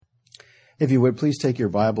If you would, please take your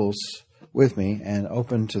Bibles with me and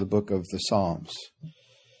open to the book of the Psalms.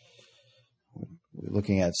 We're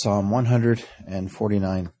looking at Psalm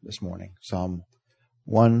 149 this morning. Psalm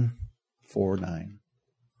 149.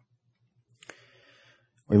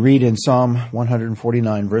 We read in Psalm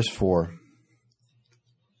 149, verse 4,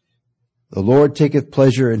 "The Lord taketh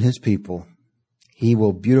pleasure in his people. He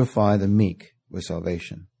will beautify the meek with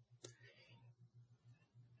salvation."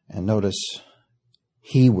 And notice,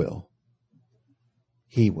 he will.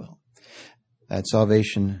 He will. That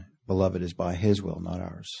salvation, beloved, is by his will, not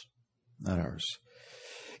ours. Not ours.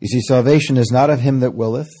 You see, salvation is not of him that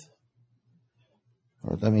willeth.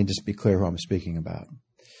 Or let me just be clear who I'm speaking about.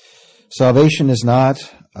 Salvation is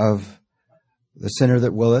not of the sinner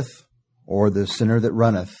that willeth or the sinner that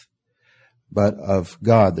runneth, but of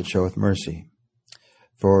God that showeth mercy.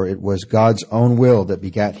 For it was God's own will that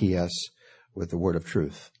begat he us with the word of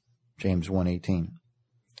truth. James 1:18.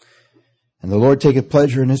 And the Lord taketh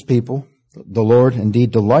pleasure in his people. The Lord indeed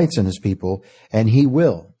delights in his people, and he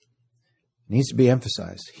will. It needs to be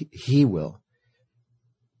emphasized. He will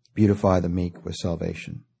beautify the meek with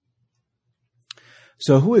salvation.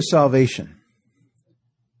 So who is salvation?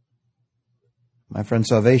 My friend,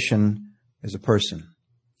 salvation is a person,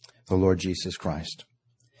 the Lord Jesus Christ.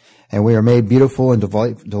 And we are made beautiful and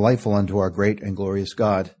delightful unto our great and glorious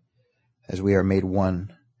God as we are made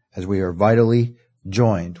one, as we are vitally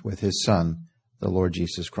joined with his Son, the Lord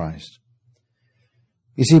Jesus Christ.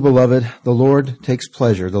 You see, beloved, the Lord takes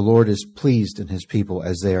pleasure. The Lord is pleased in his people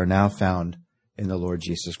as they are now found in the Lord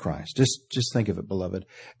Jesus Christ. Just think of it, beloved.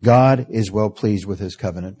 God is well pleased with his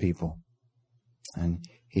covenant people. And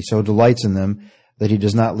he so delights in them that he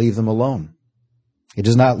does not leave them alone. He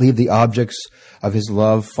does not leave the objects of his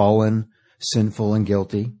love fallen, sinful, and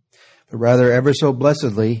guilty, but rather ever so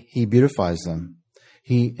blessedly he beautifies them.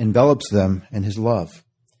 He envelops them in his love,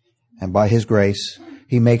 and by his grace,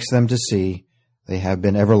 he makes them to see they have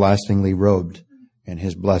been everlastingly robed in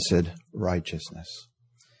his blessed righteousness.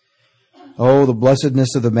 Oh, the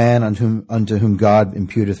blessedness of the man unto whom God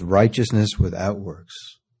imputeth righteousness without works.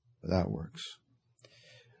 Without works.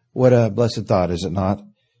 What a blessed thought, is it not?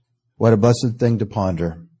 What a blessed thing to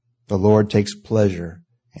ponder. The Lord takes pleasure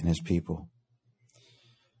in his people.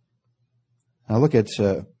 Now look at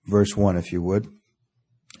verse 1, if you would.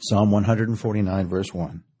 Psalm 149, verse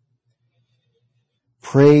 1.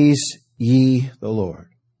 Praise ye the Lord.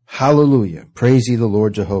 Hallelujah. Praise ye the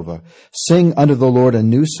Lord Jehovah. Sing unto the Lord a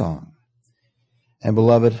new song. And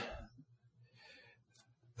beloved,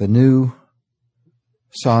 the new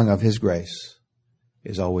song of his grace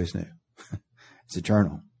is always new. It's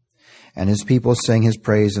eternal. And his people sing his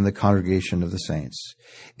praise in the congregation of the saints.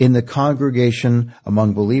 In the congregation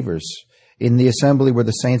among believers. In the assembly where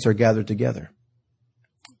the saints are gathered together.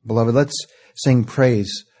 Beloved, let's sing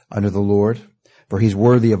praise unto the Lord, for he's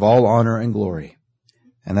worthy of all honor and glory.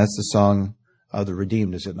 And that's the song of the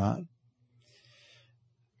redeemed, is it not?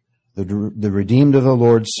 The redeemed of the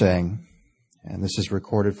Lord sang, and this is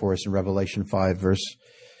recorded for us in Revelation 5, verse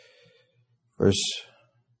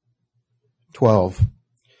 12.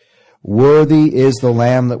 Worthy is the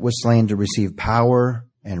Lamb that was slain to receive power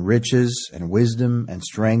and riches and wisdom and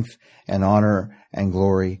strength and honor and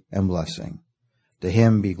glory and blessing. To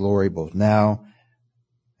him be glory both now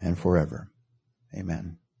and forever.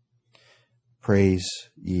 Amen. Praise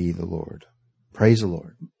ye the Lord. Praise the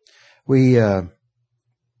Lord. We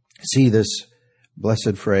see this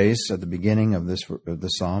blessed phrase at the beginning of the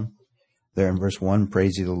psalm. There in verse 1,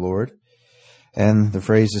 praise ye the Lord. And the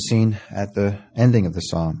phrase is seen at the ending of the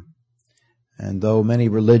psalm. And though many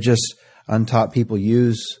religious, untaught people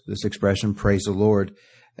use this expression, praise the Lord,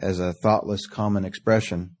 as a thoughtless common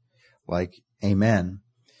expression, like amen.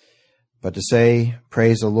 But to say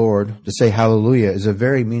praise the Lord, to say hallelujah, is a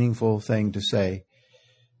very meaningful thing to say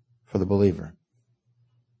for the believer.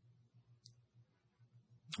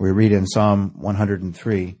 We read in Psalm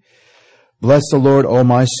 103, "Bless the Lord, O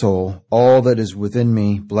my soul, all that is within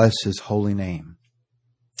me, bless his holy name."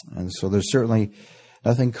 And so there's certainly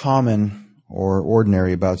nothing common or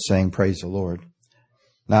ordinary about saying praise the Lord.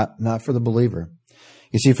 Not for the believer.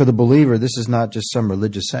 You see, for the believer, this is not just some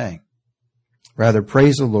religious saying. Rather,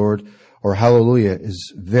 praise the Lord or hallelujah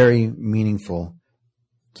is very meaningful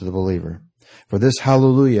to the believer. For this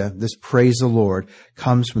hallelujah, this praise the Lord,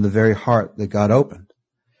 comes from the very heart that God opened,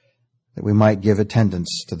 that we might give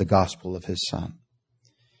attendance to the gospel of his Son.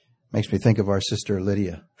 Makes me think of our sister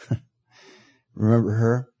Lydia. Remember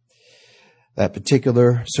her? That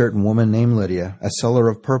particular certain woman named Lydia, a seller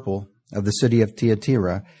of purple of the city of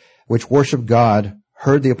Thyatira, which worshiped God,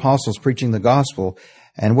 heard the apostles preaching the gospel,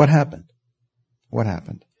 and what happened? What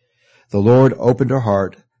happened? The Lord opened her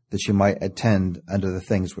heart that she might attend unto the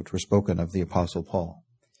things which were spoken of the Apostle Paul.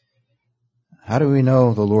 How do we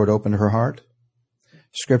know the Lord opened her heart?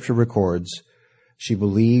 Scripture records she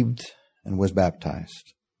believed and was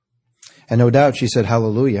baptized. And no doubt she said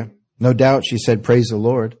hallelujah. No doubt she said praise the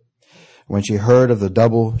Lord when she heard of the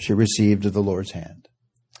double she received of the Lord's hand.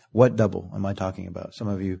 What double am I talking about? Some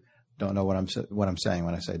of you don't know what I'm saying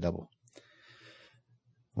when I say double.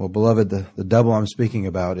 Well, beloved, the double I'm speaking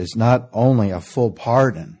about is not only a full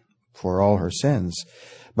pardon for all her sins,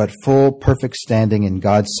 but full perfect standing in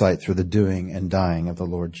God's sight through the doing and dying of the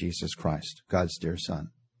Lord Jesus Christ, God's dear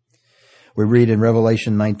Son. We read in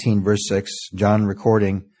Revelation 19, verse 6, John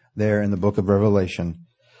recording there in the book of Revelation,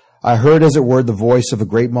 I heard as it were the voice of a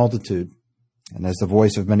great multitude, and as the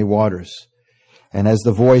voice of many waters, and as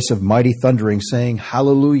the voice of mighty thundering, saying,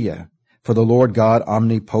 Hallelujah, for the Lord God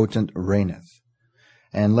omnipotent reigneth.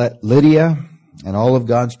 And let Lydia and all of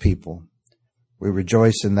God's people, we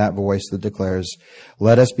rejoice in that voice that declares,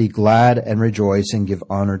 let us be glad and rejoice and give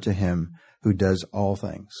honor to him who does all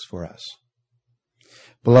things for us.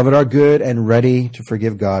 Beloved, our good and ready to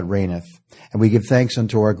forgive God reigneth, and we give thanks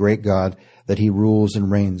unto our great God that he rules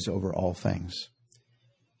and reigns over all things.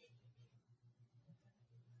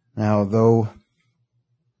 Now, though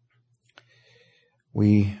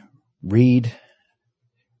we read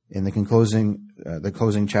in the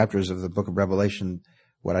closing chapters of the book of Revelation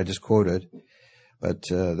what I just quoted, but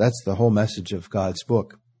that's the whole message of God's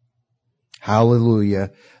book.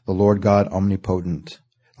 Hallelujah, the Lord God omnipotent,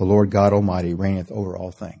 the Lord God Almighty reigneth over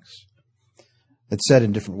all things. It's said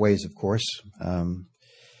in different ways, of course.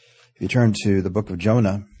 If you turn to the book of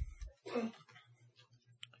Jonah, it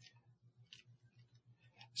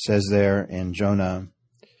says there in Jonah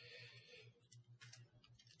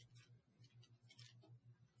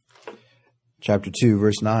chapter 2,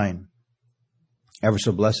 verse 9, ever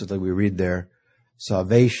so blessedly we read there,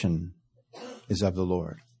 salvation is of the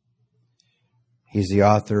Lord. He's the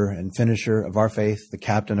author and finisher of our faith, the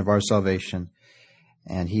captain of our salvation,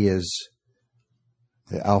 and he is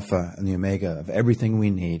the Alpha and the Omega of everything we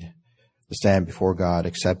need to stand before God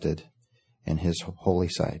accepted in his holy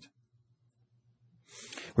sight.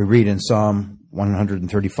 We read in Psalm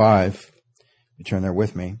 135, you turn there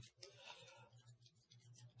with me,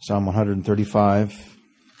 Psalm 135,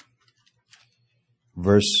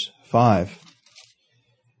 verse 5,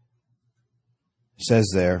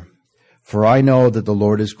 says there, for I know that the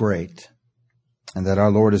Lord is great, and that our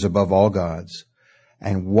Lord is above all gods,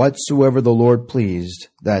 and whatsoever the Lord pleased,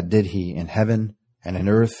 that did he in heaven and in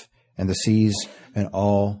earth and the seas and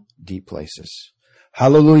all deep places.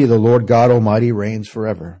 Hallelujah, the Lord God Almighty reigns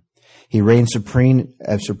forever. He reigns supreme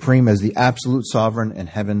as the absolute sovereign in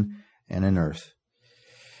heaven and in earth.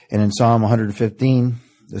 And in Psalm 115,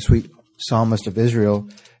 the sweet psalmist of Israel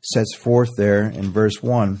sets forth there in verse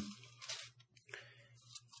 1,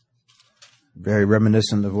 very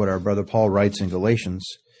reminiscent of what our brother Paul writes in Galatians,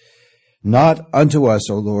 not unto us,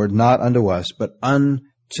 O Lord, not unto us, but unto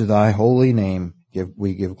thy holy name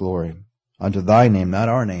we give glory. Unto thy name, not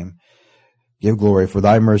our name, give glory for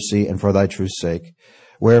thy mercy and for thy truth's sake.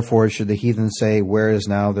 Wherefore should the heathen say, where is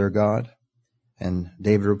now their God? And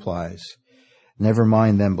David replies, never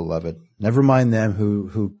mind them, beloved. Never mind them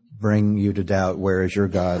who bring you to doubt, where is your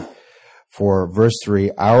God? For verse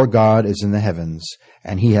 3, our God is in the heavens,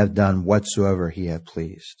 and he hath done whatsoever he hath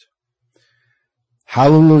pleased.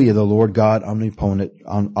 Hallelujah, the Lord God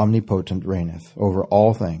omnipotent reigneth over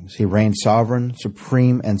all things. He reigns sovereign,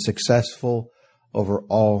 supreme, and successful over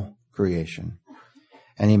all creation.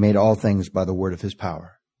 And he made all things by the word of his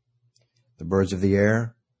power. The birds of the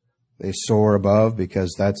air, they soar above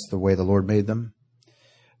because that's the way the Lord made them.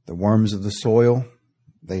 The worms of the soil,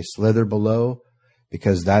 they slither below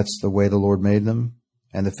because that's the way the Lord made them.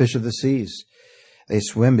 And the fish of the seas, they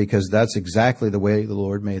swim because that's exactly the way the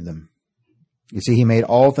Lord made them. You see, he made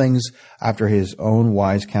all things after his own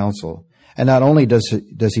wise counsel. And not only does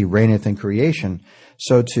he reigneth in creation,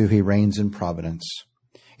 so too he reigns in providence.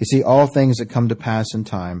 You see, all things that come to pass in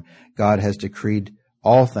time, God has decreed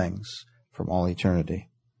all things from all eternity.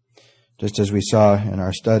 Just as we saw in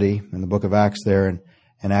our study in the book of Acts there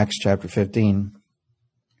in Acts chapter 15,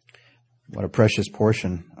 what a precious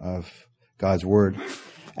portion of God's word.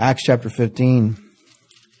 Acts chapter 15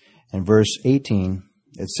 and verse 18,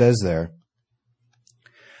 it says there,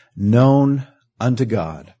 known unto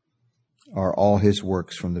God are all his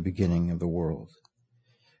works from the beginning of the world.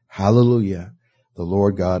 Hallelujah, the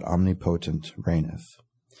Lord God omnipotent reigneth.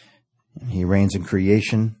 He reigns in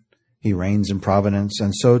creation, he reigns in providence,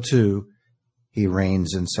 and so too he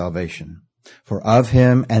reigns in salvation. For of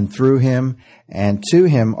him and through him and to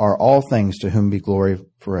him are all things, to whom be glory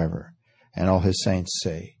forever. And all his saints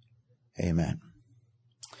say, Amen.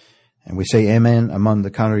 And we say amen among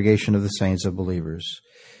the congregation of the saints of believers.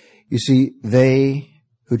 You see, they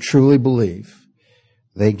who truly believe,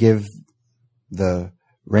 they give the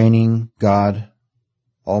reigning God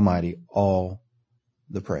Almighty all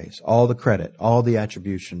the praise, all the credit, all the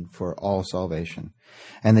attribution for all salvation.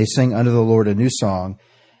 And they sing unto the Lord a new song,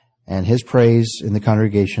 and his praise in the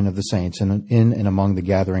congregation of the saints and in and among the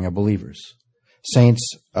gathering of believers.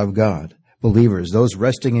 Saints of God, believers, those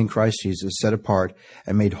resting in Christ Jesus, set apart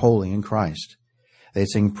and made holy in Christ. They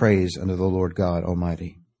sing praise unto the Lord God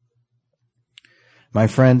Almighty. My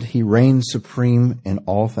friend, he reigns supreme in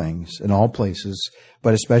all things, in all places,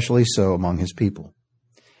 but especially so among his people.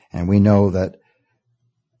 And we know that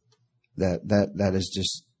is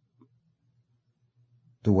just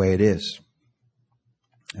the way it is.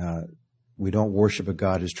 We don't worship a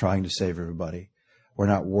God who's trying to save everybody. We're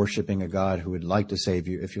not worshiping a God who would like to save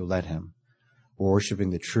you if you'll let him. We're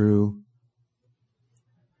worshiping the true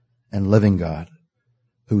and living God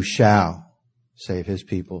who shall save his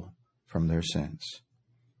people from their sins.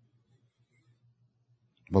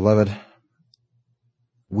 Beloved,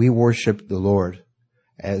 we worship the Lord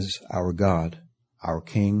as our God, our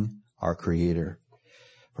King, our Creator.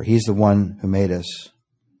 For he's the one who made us.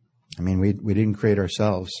 I mean, we didn't create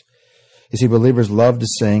ourselves. You see, believers love to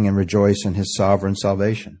sing and rejoice in his sovereign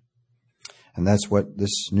salvation. And that's what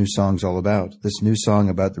this new song's all about. This new song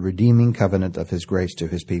about the redeeming covenant of his grace to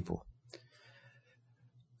his people.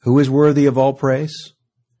 Who is worthy of all praise?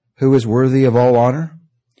 Who is worthy of all honor?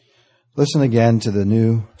 Listen again to the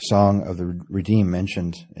new song of the redeemed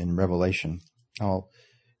mentioned in Revelation.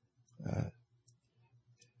 If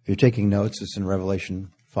you're taking notes, it's in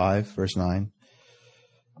Revelation 5, verse 9.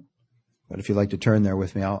 But if you'd like to turn there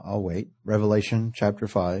with me, I'll wait. Revelation chapter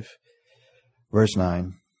 5, verse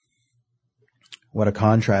 9. What a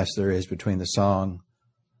contrast there is between the song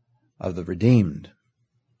of the redeemed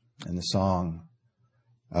and the song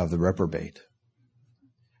of the reprobate.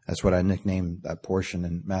 That's what I nicknamed that portion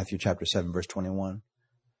in Matthew chapter 7, verse 21.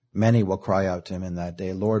 Many will cry out to him in that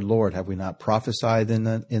day, Lord, Lord, have we not prophesied in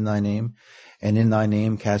thy name? And in thy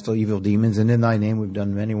name cast out evil demons, and in thy name we've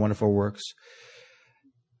done many wonderful works.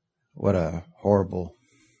 What a horrible...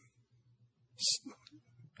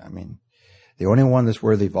 the only one that's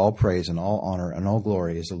worthy of all praise and all honor and all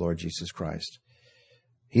glory is the Lord Jesus Christ.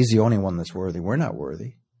 He's the only one that's worthy. We're not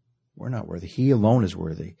worthy. We're not worthy. He alone is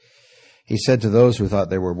worthy. He said to those who thought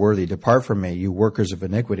they were worthy, depart from me, you workers of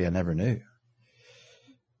iniquity I never knew.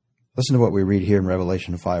 Listen to what we read here in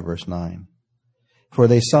Revelation 5, verse 9. For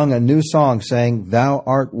they sung a new song, saying, Thou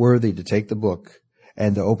art worthy to take the book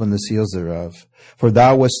and to open the seals thereof. For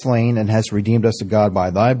thou wast slain and hast redeemed us to God by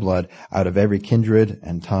thy blood out of every kindred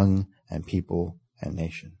and tongue and people and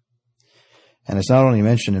nation. And it's not only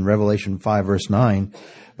mentioned in Revelation 5, verse 9,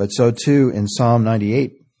 but so too in Psalm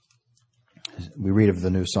 98. We read of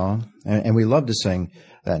the new song, and we love to sing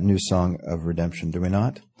that new song of redemption, do we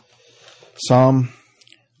not? Psalm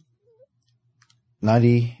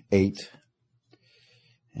 98,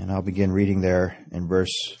 and I'll begin reading there in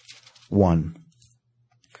verse 1.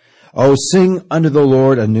 Oh, sing unto the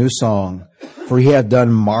Lord a new song, for he hath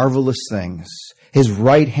done marvelous things. His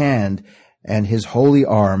right hand and his holy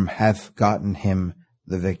arm hath gotten him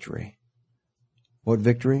the victory. What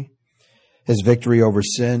victory? His victory over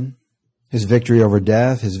sin, his victory over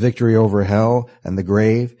death, his victory over hell and the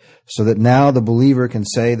grave, so that now the believer can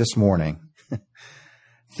say this morning,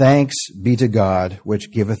 Thanks be to God,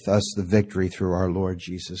 which giveth us the victory through our Lord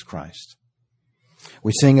Jesus Christ.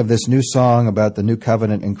 We sing of this new song about the new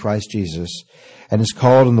covenant in Christ Jesus, and is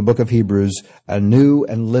called in the book of Hebrews, a new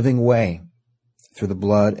and living way through the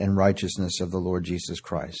blood and righteousness of the Lord Jesus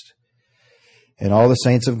Christ. And all the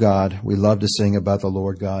saints of God, we love to sing about the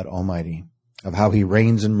Lord God Almighty, of how he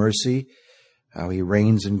reigns in mercy, how he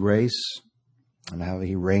reigns in grace, and how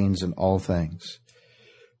he reigns in all things.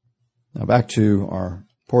 Now back to our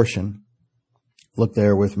portion. Look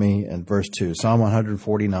there with me in verse 2. Psalm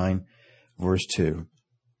 149, verse 2.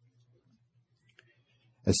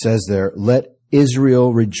 It says there, Let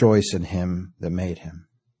Israel rejoice in him that made him.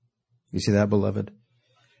 You see that, beloved?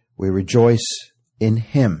 We rejoice in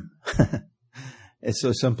him. It's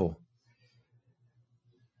so simple.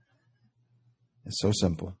 It's so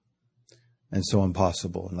simple and so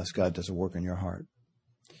impossible unless God does a work in your heart.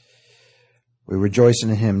 We rejoice in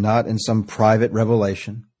him, not in some private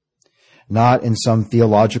revelation, not in some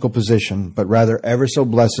theological position, but rather ever so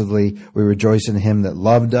blessedly we rejoice in him that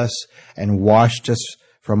loved us and washed us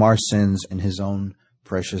from our sins in his own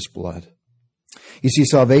precious blood. You see,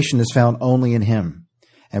 salvation is found only in him,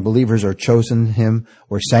 And believers are chosen in him,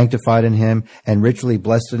 or sanctified in him, and richly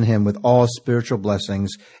blessed in him with all spiritual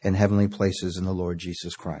blessings in heavenly places in the Lord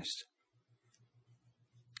Jesus Christ.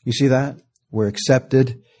 You see that? We're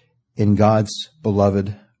accepted in God's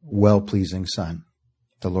beloved, well-pleasing Son,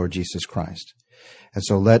 the Lord Jesus Christ. And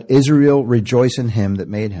so let Israel rejoice in him that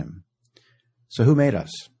made him. So who made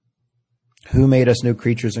us? Who made us new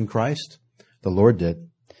creatures in Christ? The Lord did.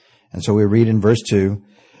 And so we read in verse 2,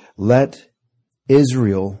 let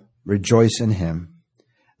Israel rejoice in him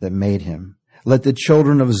that made him. Let the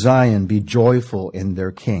children of Zion be joyful in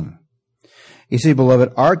their King. You see,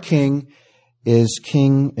 beloved, our King is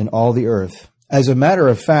King in all the earth. As a matter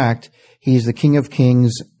of fact, he's the King of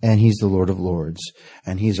kings and he's the Lord of lords.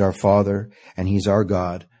 And he's our Father and he's our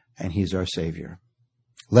God and he's our Savior.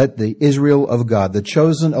 Let the Israel of God, the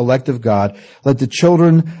chosen elect of God, let the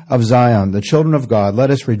children of Zion, the children of God, let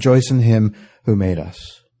us rejoice in him who made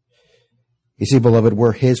us. You see, beloved,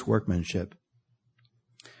 we're his workmanship.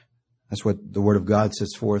 That's what the Word of God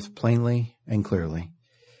sets forth plainly and clearly.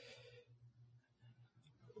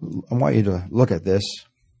 I want you to look at this.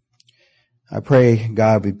 I pray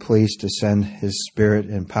God be pleased to send his Spirit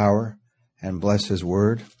and power and bless his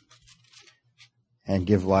Word and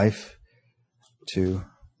give life to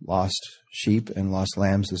lost sheep and lost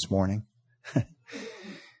lambs this morning.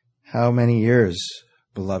 How many years,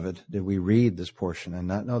 beloved, did we read this portion and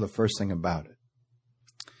not know the first thing about it?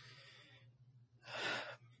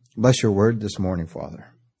 Bless your word this morning,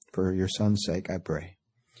 Father. For your Son's sake, I pray.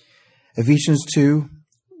 Ephesians 2,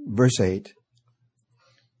 verse 8.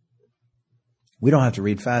 We don't have to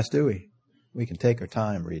read fast, do we? We can take our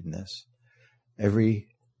time reading this. Every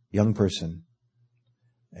young person,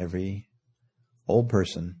 every old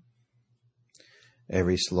person,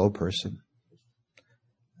 every slow person,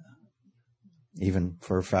 even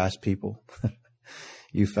for fast people.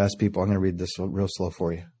 You fast people, I'm going to read this real slow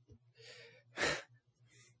for you.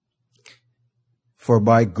 For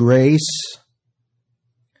by grace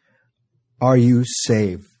are you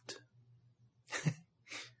saved.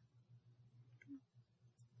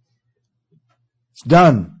 It's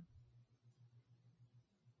done.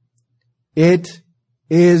 It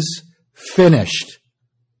is finished.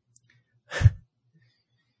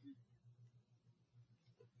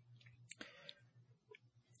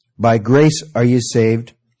 By grace are you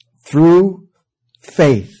saved through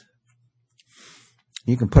faith.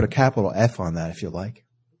 You can put a capital F on that if you like.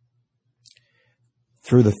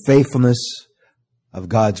 Through the faithfulness of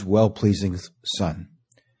God's well-pleasing Son.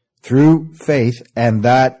 Through faith, and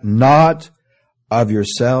that not of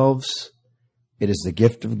yourselves, it is the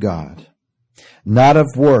gift of God. Not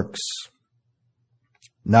of works,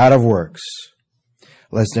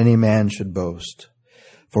 lest any man should boast.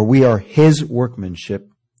 For we are his workmanship,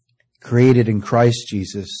 created in Christ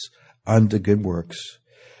Jesus unto good works,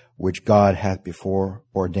 which God hath before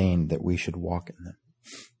ordained that we should walk in them.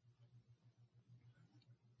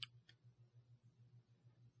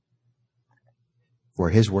 We're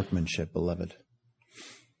his workmanship, beloved.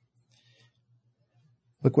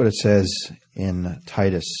 Look what it says in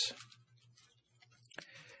Titus.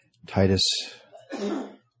 Titus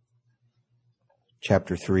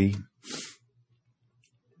chapter 3.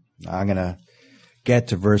 I'm going to get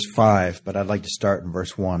to verse 5, but I'd like to start in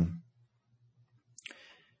verse 1.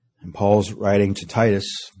 And Paul's writing to Titus,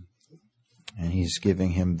 and he's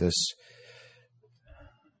giving him this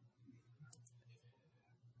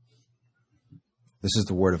is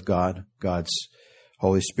the word of God. God's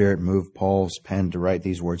Holy Spirit moved Paul's pen to write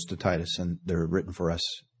these words to Titus, and they're written for us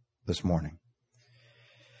this morning.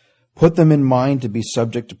 Put them in mind to be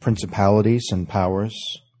subject to principalities and powers,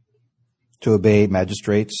 to obey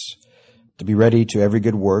magistrates, to be ready to every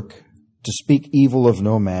good work, to speak evil of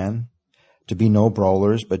no man, to be no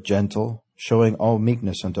brawlers, but gentle, showing all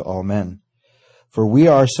meekness unto all men. For we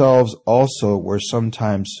ourselves also were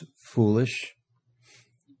sometimes foolish.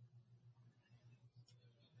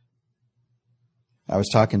 I was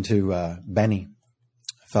talking to Benny.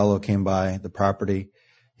 A fellow came by the property.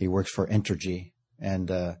 He works for Entergy. And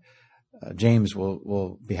James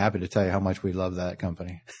will be happy to tell you how much we love that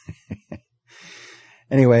company.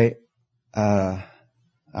 Anyway, I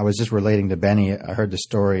was just relating to Benny. I heard the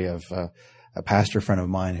story of a pastor friend of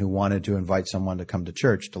mine who wanted to invite someone to come to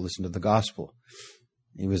church to listen to the gospel.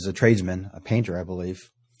 He was a tradesman, a painter, I believe.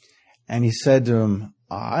 And he said to him,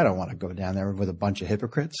 I don't want to go down there with a bunch of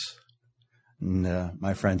hypocrites. And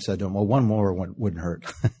my friend said to him, well, one more wouldn't hurt.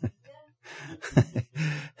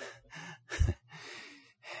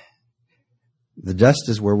 The dust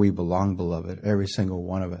is where we belong, beloved, every single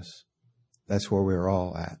one of us. That's where we're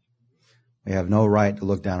all at. We have no right to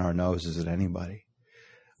look down our noses at anybody.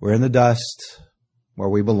 We're in the dust. where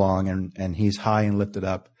we belong, and He's high and lifted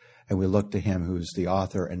up, and we look to Him who's the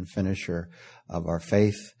author and finisher of our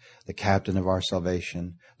faith, the captain of our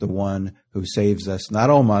salvation, the one who saves us, not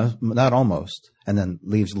almost, and then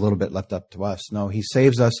leaves a little bit left up to us. No, He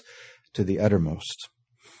saves us to the uttermost.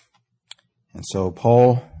 And so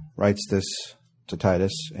Paul writes this to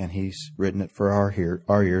Titus, and he's written it for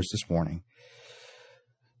our ears this morning.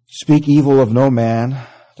 Speak evil of no man,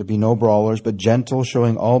 to be no brawlers, but gentle,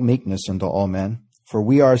 showing all meekness unto all men. For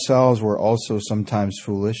we ourselves were also sometimes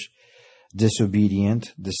foolish,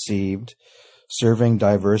 disobedient, deceived, serving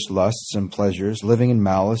diverse lusts and pleasures, living in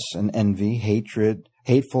malice and envy,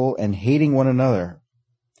 hateful, and hating one another.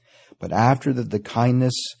 But after that the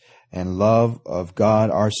kindness and love of God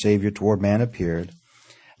our Savior toward man appeared,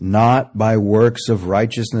 not by works of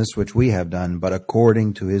righteousness which we have done, but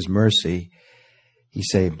according to His mercy, He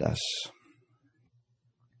saved us.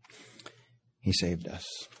 He saved us.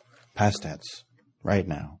 Past tense, right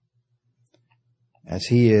now. As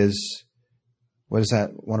He is, what is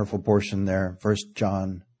that wonderful portion there? 1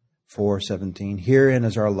 John 4:17. Herein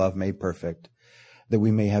is our love made perfect, that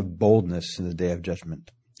we may have boldness in the day of judgment.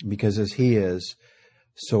 Because as He is,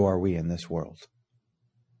 so are we in this world.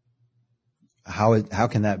 How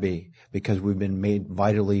can that be? Because we've been made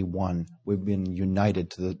vitally one. We've been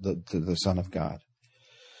united to the Son of God.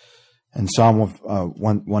 And Psalm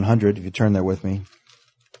 100, if you turn there with me.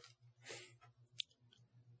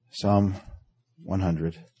 Psalm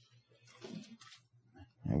 100.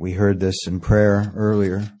 And we heard this in prayer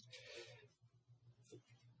earlier.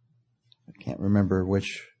 I can't remember who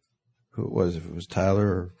it was, if it was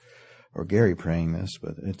Tyler or Gary praying this,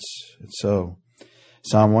 but it's so.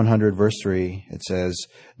 Psalm 100, verse 3, it says,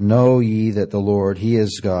 Know ye that the Lord, He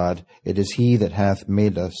is God. It is He that hath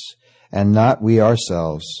made us, and not we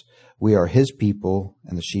ourselves. We are His people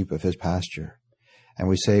and the sheep of His pasture. And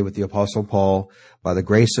we say with the Apostle Paul, by the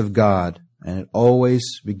grace of God, and it always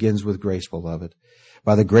begins with grace, beloved.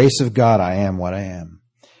 By the grace of God, I am what I am.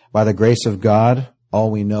 By the grace of God, all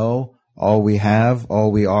we know, all we have,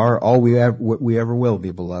 all we are, all we ever will be,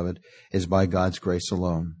 beloved, is by God's grace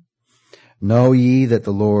alone. Know ye that the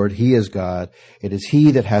Lord, He is God. It is He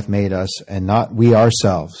that hath made us, and not we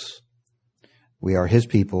ourselves. We are His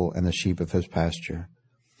people and the sheep of His pasture.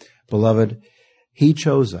 Beloved, He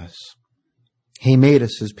chose us. He made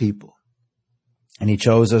us His people. And He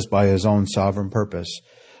chose us by His own sovereign purpose,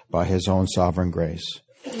 by His own sovereign grace.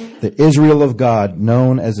 The Israel of God,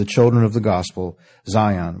 known as the children of the gospel,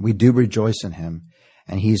 Zion, we do rejoice in Him,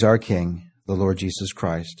 and He's our King, the Lord Jesus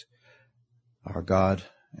Christ, our God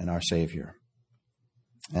and our Savior.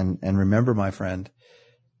 And remember, my friend,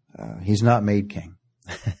 He's not made king.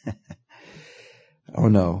 Oh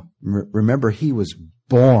no. Remember, He was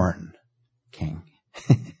born king.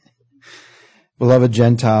 Beloved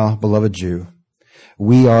Gentile, beloved Jew,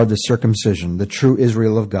 we are the circumcision, the true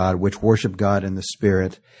Israel of God, which worship God in the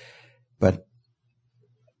Spirit. But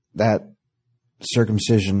that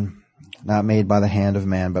circumcision, not made by the hand of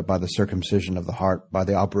man, but by the circumcision of the heart, by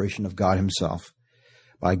the operation of God Himself,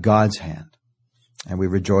 by God's hand. And we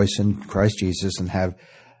rejoice in Christ Jesus and have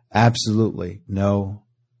absolutely no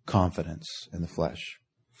confidence in the flesh.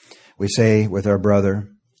 We say with our brother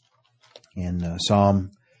in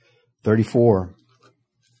Psalm 34,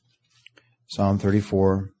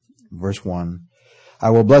 verse 1, I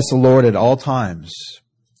will bless the Lord at all times.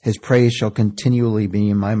 His praise shall continually be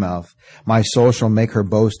in my mouth. My soul shall make her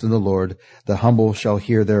boast in the Lord. The humble shall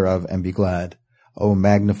hear thereof and be glad. O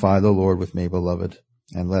magnify the Lord with me, beloved,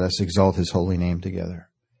 and let us exalt His holy name together.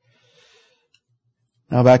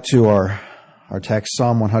 Now back to our text,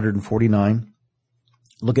 Psalm 149.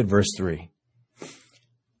 Look at verse 3.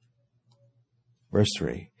 Verse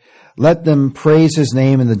 3. Let them praise His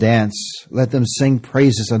name in the dance. Let them sing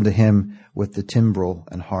praises unto Him with the timbrel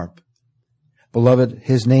and harp. Beloved,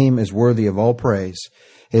 His name is worthy of all praise.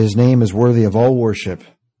 His name is worthy of all worship.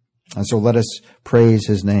 And so let us praise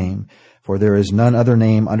His name. For there is none other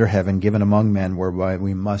name under heaven given among men whereby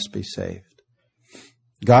we must be saved.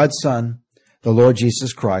 God's Son, the Lord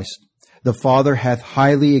Jesus Christ, the Father hath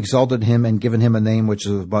highly exalted Him and given Him a name which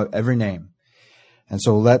is above every name. And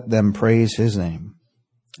so let them praise His name.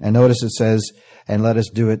 And notice it says, and let us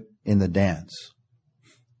do it in the dance.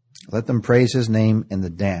 Let them praise His name in the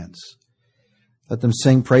dance. Let them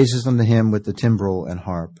sing praises unto Him with the timbrel and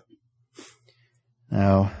harp.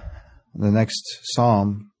 Now, the next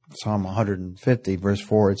Psalm 150, verse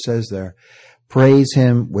 4, it says there, praise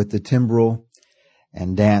Him with the timbrel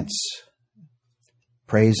and dance.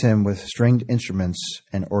 Praise Him with stringed instruments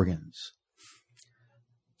and organs.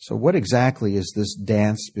 So what exactly is this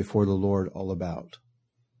dance before the Lord all about?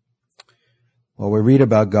 Well, we read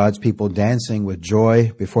about God's people dancing with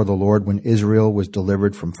joy before the Lord when Israel was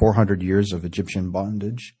delivered from 400 years of Egyptian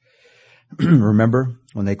bondage. Remember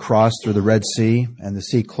when they crossed through the Red Sea and the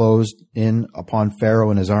sea closed in upon Pharaoh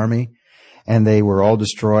and his army and they were all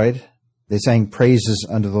destroyed? They sang praises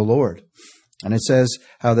unto the Lord. And it says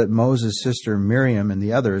how that Moses' sister Miriam and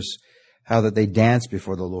the others, how that they danced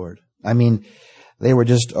before the Lord. I mean, they were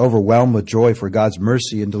just overwhelmed with joy for God's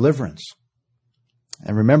mercy and deliverance.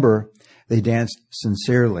 And remember, they danced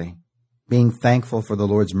sincerely, being thankful for the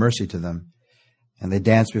Lord's mercy to them. And they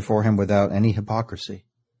danced before Him without any hypocrisy.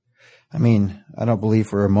 I mean, I don't believe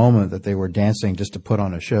for a moment that they were dancing just to put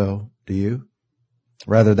on a show. Do you?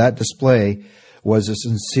 Rather, that display was a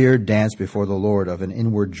sincere dance before the Lord of an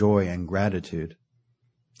inward joy and gratitude.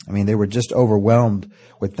 I mean, they were just overwhelmed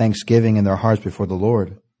with thanksgiving in their hearts before the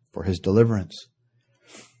Lord for His deliverance.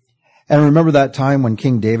 And remember that time when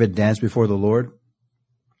King David danced before the Lord?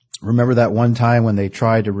 Remember that one time when they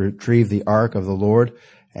tried to retrieve the ark of the Lord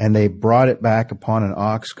and they brought it back upon an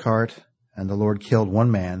ox cart and the Lord killed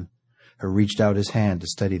one man who reached out his hand to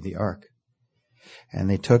steady the ark. And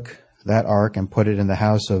they took that ark and put it in the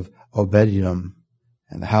house of Obed-Edom.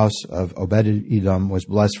 And the house of Obed-Edom was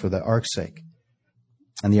blessed for the ark's sake.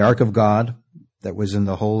 And the ark of God that was in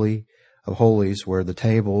the Holy of Holies, where the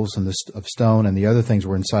tables and of stone and the other things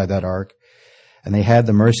were inside that ark, and they had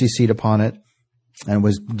the mercy seat upon it. And it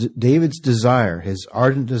was David's desire, his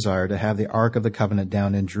ardent desire, to have the Ark of the Covenant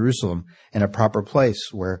down in Jerusalem in a proper place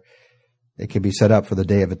where it could be set up for the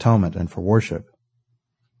Day of Atonement and for worship.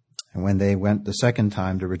 And when they went the second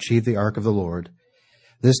time to retrieve the Ark of the Lord,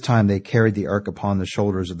 this time they carried the Ark upon the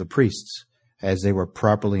shoulders of the priests, as they were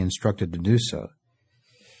properly instructed to do so.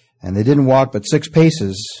 And they didn't walk but 6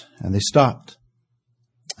 paces, and they stopped.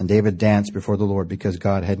 And David danced before the Lord because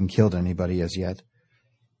God hadn't killed anybody as yet.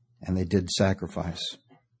 And they did sacrifice.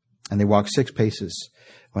 And they walked 6 paces.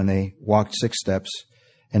 When they walked 6 steps,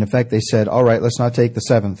 in effect they said, all right, let's not take the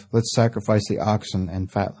 7th. Let's sacrifice the oxen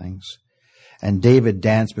and fatlings. And David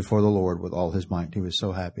danced before the Lord with all his might. He was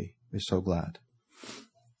so happy. He was so glad.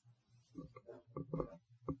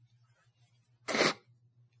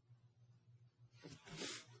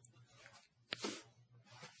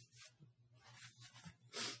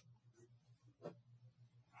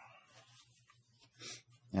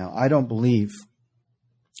 Now, I don't believe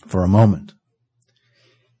for a moment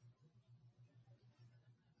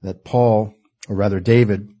that Paul, or rather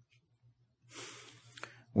David,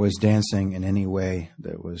 was dancing in any way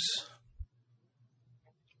that was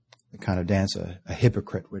the kind of dance a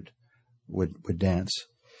hypocrite would dance.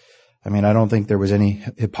 I mean, I don't think there was any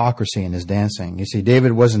hypocrisy in his dancing. You see,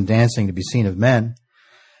 David wasn't dancing to be seen of men.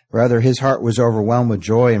 Rather, his heart was overwhelmed with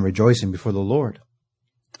joy and rejoicing before the Lord.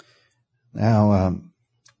 Now,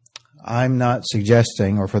 I'm not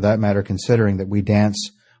suggesting, or for that matter, considering that we dance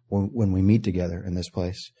when we meet together in this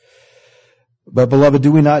place. But, beloved,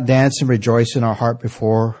 do we not dance and rejoice in our heart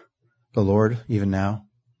before the Lord even now?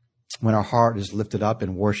 When our heart is lifted up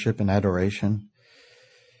in worship and adoration?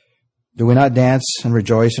 Do we not dance and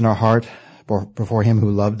rejoice in our heart before Him who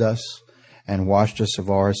loved us and washed us of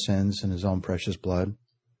our sins in His own precious blood?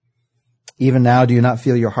 Even now, do you not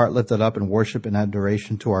feel your heart lifted up in worship and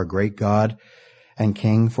adoration to our great God and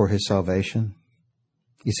King for His salvation?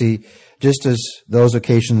 You see, just as those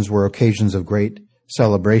occasions were occasions of great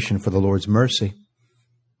celebration for the Lord's mercy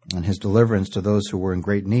and His deliverance to those who were in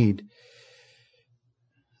great need,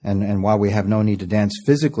 and while we have no need to dance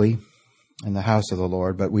physically in the house of the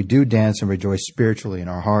Lord, but we do dance and rejoice spiritually in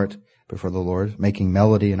our heart before the Lord, making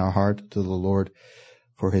melody in our heart to the Lord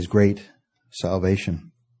for His great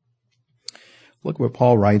salvation. Look what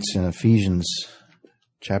Paul writes in Ephesians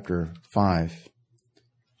chapter 5.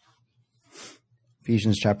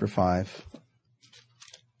 Ephesians chapter 5,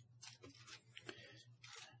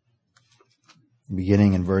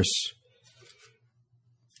 beginning in verse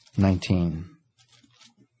 19.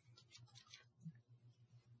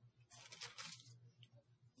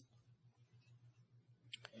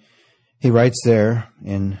 He writes there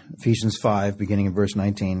in Ephesians 5, beginning in verse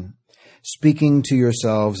 19, speaking to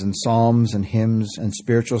yourselves in psalms and hymns and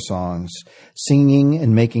spiritual songs, singing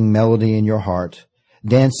and making melody in your heart,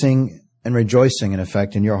 dancing and rejoicing in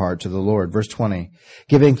effect in your heart to the Lord. Verse 20,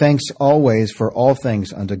 giving thanks always for all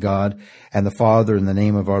things unto God and the Father in the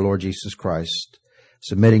name of our Lord Jesus Christ,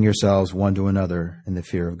 submitting yourselves one to another in the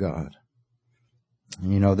fear of God.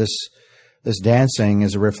 And you know, this dancing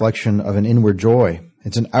is a reflection of an inward joy.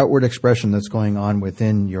 It's an outward expression that's going on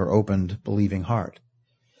within your opened, believing heart.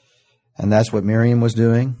 And that's what Miriam was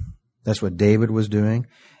doing. That's what David was doing.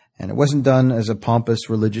 And it wasn't done as a pompous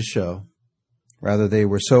religious show. Rather, they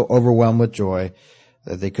were so overwhelmed with joy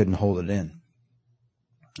that they couldn't hold it in.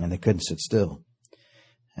 and they couldn't sit still.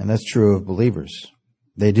 And that's true of believers.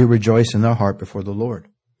 They do rejoice in their heart before the Lord.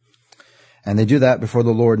 And they do that before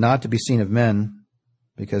the Lord not to be seen of men,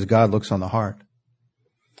 because God looks on the heart.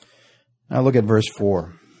 Now look at verse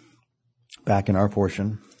 4, back in our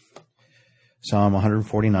portion. Psalm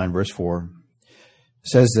 149, verse 4. It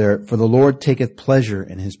says there, "For the Lord taketh pleasure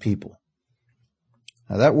in his people."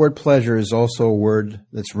 Now that word pleasure is also a word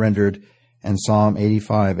that's rendered in Psalm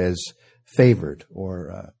 85 as favored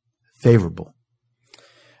or favorable.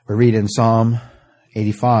 We read in Psalm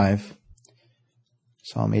 85,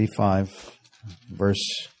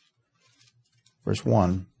 verse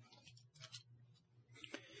 1.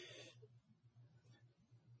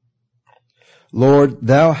 "Lord,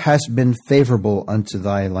 thou hast been favorable unto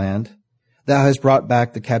thy land. Thou hast brought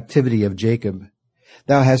back the captivity of Jacob.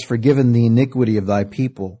 Thou hast forgiven the iniquity of thy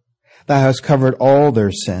people. Thou hast covered all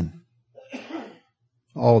their sin."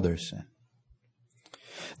 All their sin.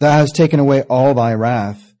 "Thou hast taken away all thy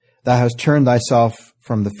wrath. Thou hast turned thyself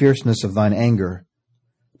from the fierceness of thine anger.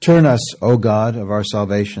 Turn us, O God of our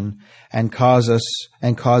salvation, and cause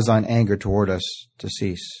thine anger toward us to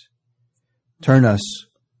cease. Turn us,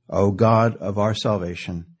 O God of our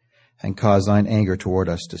salvation, and cause thine anger toward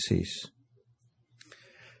us to cease."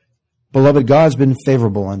 Beloved, God's been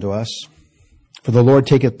favorable unto us. "For the Lord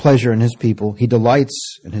taketh pleasure in his people. He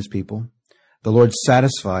delights in his people. The Lord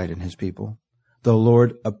satisfied in his people. The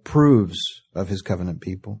Lord approves of his covenant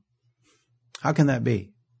people." How can that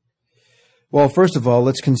be? Well, first of all,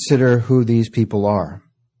 let's consider who these people are.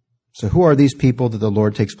 So who are these people that the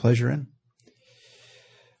Lord takes pleasure in?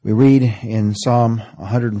 We read in Psalm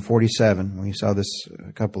 147, we saw this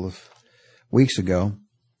a couple of weeks ago,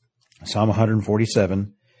 Psalm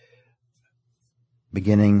 147,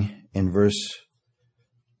 beginning in verse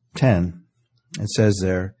 10, it says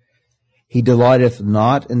there, "He delighteth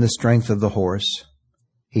not in the strength of the horse.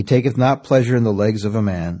 He taketh not pleasure in the legs of a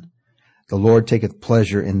man. The Lord taketh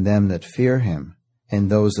pleasure in them that fear him, in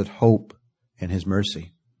those that hope in his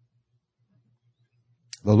mercy."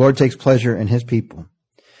 The Lord takes pleasure in his people.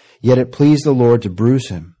 "Yet it pleased the Lord to bruise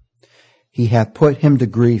him. He hath put him to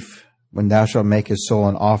grief when thou shalt make his soul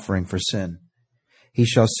an offering for sin. He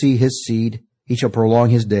shall see his seed. He shall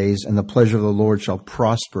prolong his days, and the pleasure of the Lord shall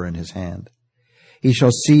prosper in his hand. He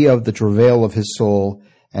shall see of the travail of his soul,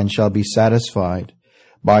 and shall be satisfied.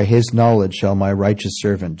 By his knowledge shall my righteous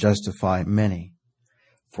servant justify many,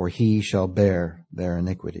 for he shall bear their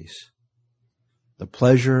iniquities." The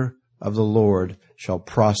pleasure of the Lord shall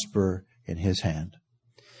prosper in his hand.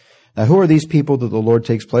 Now, who are these people that the Lord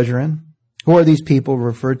takes pleasure in? Who are these people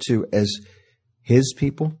referred to as his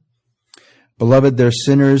people? Beloved, they're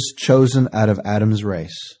sinners chosen out of Adam's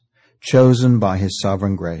race, chosen by his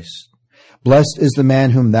sovereign grace. "Blessed is the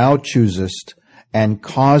man whom thou choosest and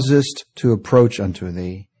causest to approach unto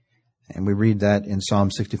thee." And we read that in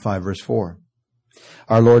Psalm 65, verse 4.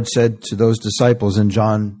 Our Lord said to those disciples in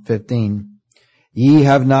John 15, "Ye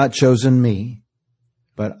have not chosen me,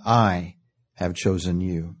 but I have chosen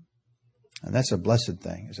you." And that's a blessed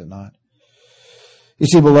thing, is it not? You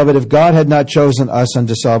see, beloved, if God had not chosen us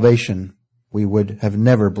unto salvation, we would have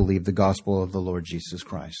never believed the gospel of the Lord Jesus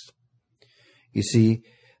Christ. You see,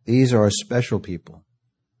 these are a special people.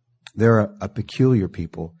 They're a peculiar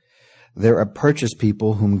people. They're a purchased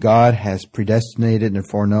people whom God has predestinated and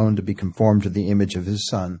foreknown to be conformed to the image of his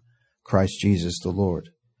Son, Christ Jesus the Lord.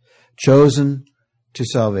 Chosen to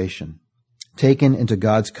salvation, taken into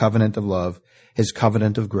God's covenant of love, his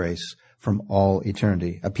covenant of grace from all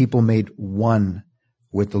eternity. A people made one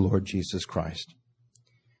with the Lord Jesus Christ.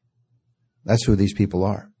 That's who these people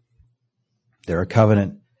are. They're a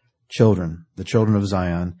covenant children, the children of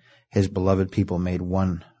Zion, his beloved people made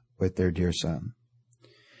one with their dear Son.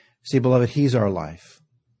 See, beloved, he's our life.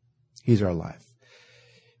 He's our life.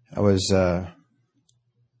 I was,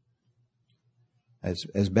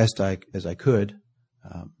 as best as I could,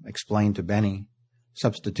 explain to Benny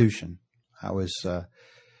substitution. I was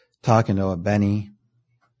talking to Benny,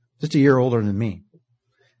 just a year older than me.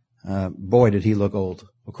 Boy, did he look old.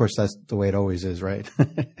 Of course, that's the way it always is, right?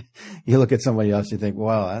 You look at somebody else, you think,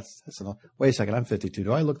 wow, that's wait a second, I'm 52.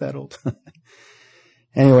 Do I look that old?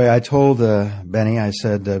 Anyway, I told Benny, I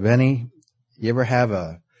said, Benny, you ever have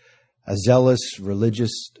a zealous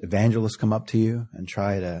religious evangelist come up to you and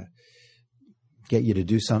try to get you to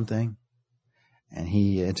do something? And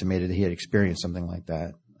he intimated he had experienced something like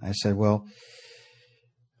that. I said, well,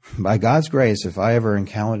 by God's grace, if I ever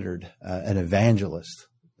encountered an evangelist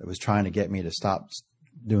that was trying to get me to stop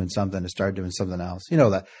doing something, to start doing something else, you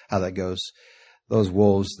know how that goes. Those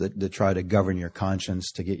wolves that try to govern your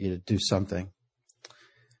conscience to get you to do something.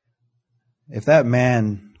 If that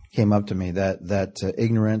man came up to me, that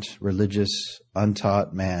ignorant, religious,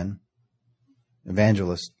 untaught man,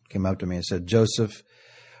 evangelist, came up to me and said, Joseph,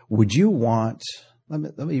 would you want,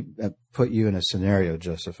 let me put you in a scenario,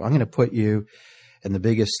 Joseph. I'm going to put you in the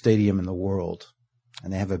biggest stadium in the world,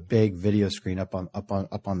 and they have a big video screen up on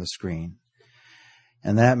the screen.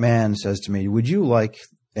 And that man says to me, would you like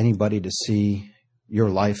anybody to see your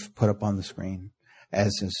life put up on the screen?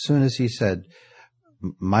 As soon as he said,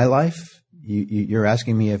 my life, you're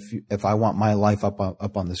asking me if I want my life up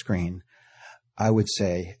on the screen, I would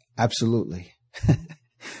say, absolutely.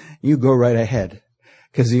 You go right ahead.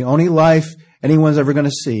 Because the only life anyone's ever going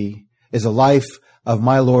to see is a life of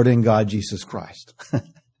my Lord and God, Jesus Christ.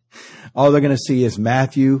 All they're going to see is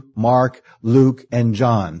Matthew, Mark, Luke, and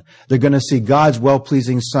John. They're going to see God's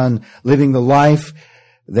well-pleasing Son living the life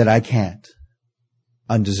that I can't,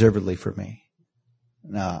 undeservedly for me.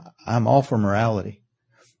 Now, I'm all for morality.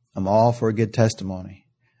 I'm all for a good testimony.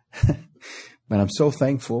 But I'm so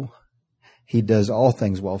thankful He does all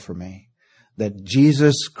things well for me. That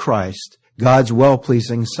Jesus Christ, God's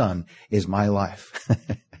well-pleasing Son, is my life.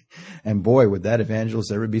 And boy, would that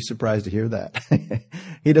evangelist ever be surprised to hear that.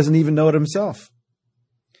 He doesn't even know it himself.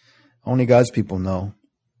 Only God's people know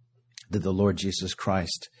that the Lord Jesus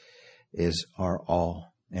Christ is our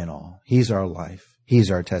all in all. He's our life. He's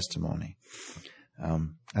our testimony.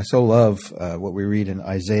 I so love what we read in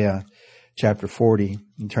Isaiah chapter 40. You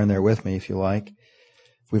can turn there with me if you like.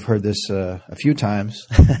 We've heard this a few times,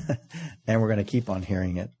 and we're going to keep on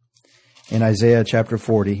hearing it. In Isaiah chapter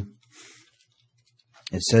 40,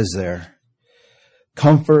 it says there,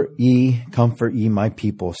 comfort ye, my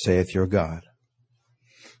people, saith your God.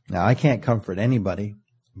 Now, I can't comfort anybody,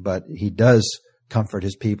 but He does comfort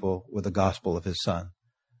His people with the gospel of His Son,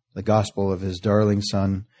 the gospel of His darling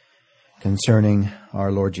Son concerning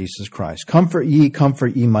our Lord Jesus Christ. Comfort ye,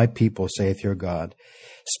 my people, saith your God.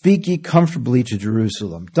 Speak ye comfortably to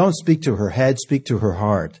Jerusalem. Don't speak to her head, speak to her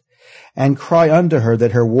heart. And cry unto her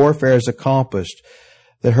that her warfare is accomplished,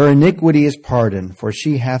 that her iniquity is pardoned, for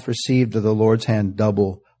she hath received of the Lord's hand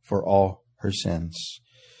double for all her sins.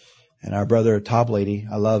 And our brother Toplady,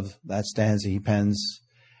 I love that stanza he pens.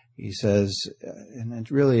 He says, and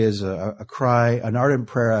it really is a cry, an ardent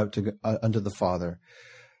prayer out unto the Father.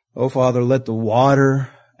 O Father, let the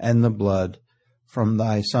water and the blood from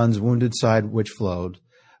thy Son's wounded side which flowed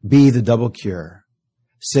be the double cure.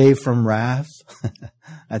 Save from wrath,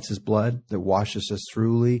 that's His blood that washes us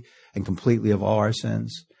thoroughly and completely of all our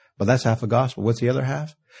sins. But that's half the gospel. What's the other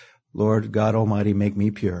half? Lord God Almighty, make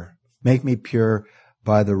me pure. Make me pure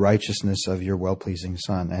by the righteousness of your well-pleasing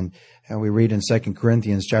Son. And we read in 2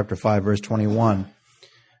 Corinthians chapter 5, verse 21,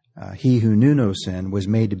 He who knew no sin was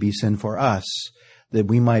made to be sin for us, that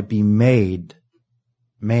we might be made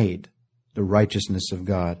the righteousness of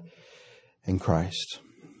God in Christ.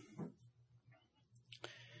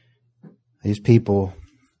 These people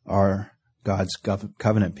are God's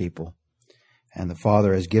covenant people, and the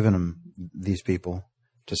Father has given them these people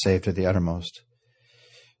to save to the uttermost.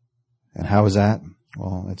 And how is that?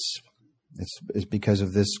 Well, it's because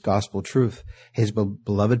of this gospel truth. His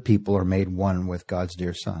beloved people are made one with God's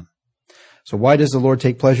dear Son. So why does the Lord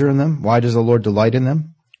take pleasure in them? Why does the Lord delight in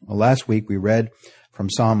them? Well, last week we read from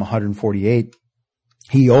Psalm 148,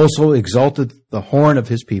 He also exalted the horn of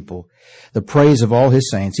His people, the praise of all His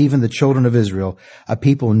saints, even the children of Israel, a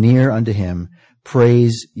people near unto Him.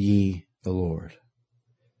 Praise ye the Lord.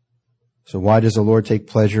 So why does the Lord take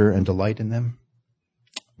pleasure and delight in them?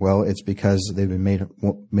 Well, it's because they've been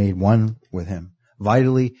made one with Him,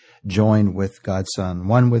 vitally joined with God's Son,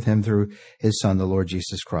 one with Him through His Son, the Lord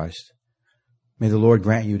Jesus Christ. May the Lord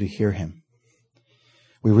grant you to hear Him.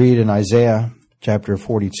 We read in Isaiah chapter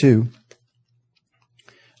 42,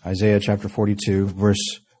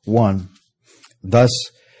 verse 1, Thus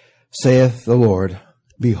saith the Lord,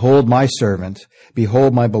 Behold my servant,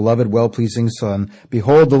 behold my beloved well-pleasing Son,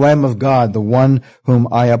 behold the Lamb of God, the one whom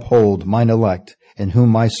I uphold, mine elect, in whom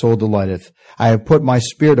my soul delighteth. I have put my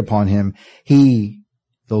spirit upon him. He,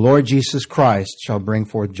 the Lord Jesus Christ, shall bring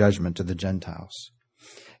forth judgment to the Gentiles.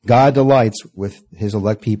 God delights with His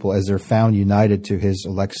elect people as they're found united to His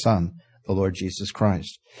elect Son, the Lord Jesus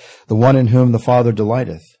Christ, the one in whom the Father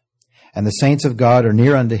delighteth. And the saints of God are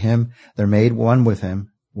near unto Him. They're made one with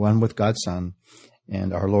Him, one with God's Son.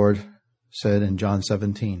 And our Lord said in John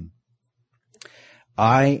 17,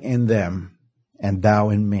 I in them, and thou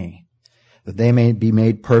in me, that they may be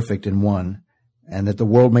made perfect in one, and that the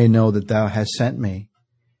world may know that thou hast sent me,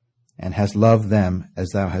 and hast loved them as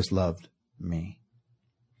thou hast loved me.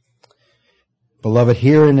 Beloved,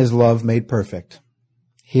 herein is love made perfect.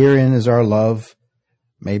 Herein is our love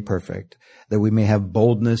made perfect, that we may have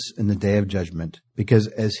boldness in the day of judgment, because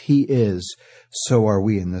as he is, so are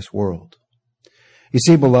we in this world. You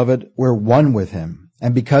see, beloved, we're one with him.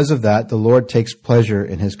 And because of that, the Lord takes pleasure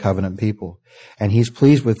in his covenant people. And he's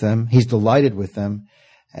pleased with them. He's delighted with them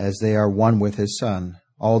as they are one with his Son.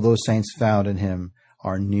 All those saints found in him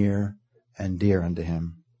are near and dear unto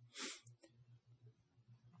him.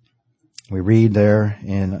 We read there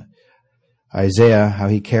in Isaiah how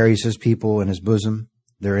he carries his people in his bosom.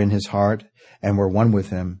 They're in his heart, and we're one with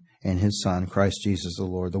him in his Son, Christ Jesus the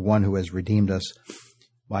Lord, the one who has redeemed us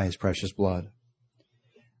by his precious blood.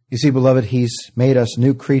 You see, beloved, he's made us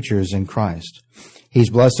new creatures in Christ. He's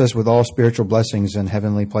blessed us with all spiritual blessings in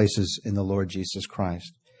heavenly places in the Lord Jesus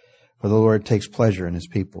Christ. For the Lord takes pleasure in his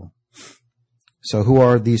people. So who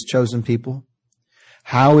are these chosen people?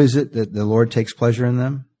 How is it that the Lord takes pleasure in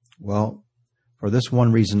them? Well, for this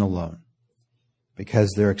one reason alone.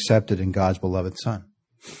 Because they're accepted in God's beloved Son.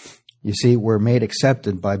 You see, we're made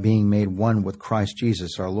accepted by being made one with Christ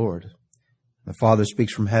Jesus our Lord. The Father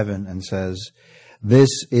speaks from heaven and says, "This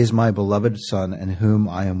is my beloved Son, in whom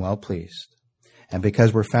I am well pleased." And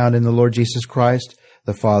because we're found in the Lord Jesus Christ,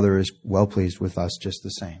 the Father is well pleased with us just the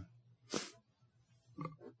same.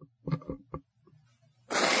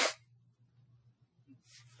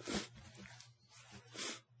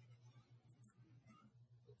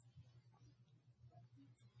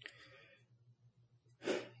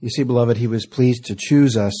 You see, beloved, he was pleased to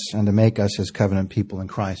choose us and to make us his covenant people in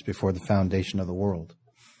Christ before the foundation of the world.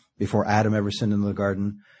 Before Adam ever sinned in the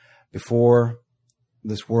garden, before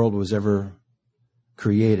this world was ever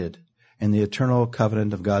created, in the eternal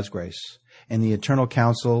covenant of God's grace, in the eternal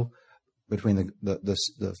counsel between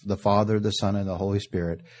the Father, the Son, and the Holy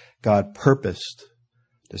Spirit, God purposed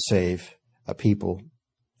to save a people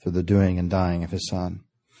through the doing and dying of his Son.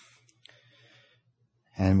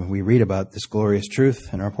 And we read about this glorious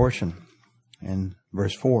truth in our portion in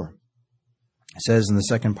verse 4. It says in the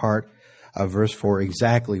second part of verse 4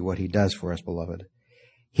 exactly what he does for us, beloved.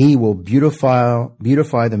 He will beautify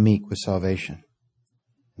the meek with salvation.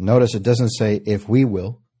 Notice it doesn't say if we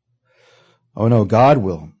will. Oh no, God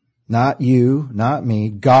will. Not you, not me.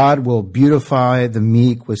 God will beautify the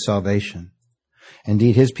meek with salvation.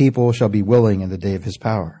 Indeed, his people shall be willing in the day of his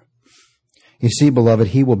power. You see, beloved,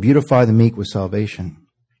 he will beautify the meek with salvation.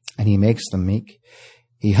 And he makes them meek.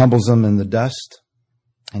 He humbles them in the dust.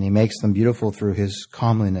 And he makes them beautiful through his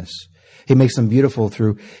comeliness. He makes them beautiful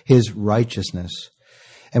through his righteousness.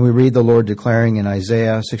 And we read the Lord declaring in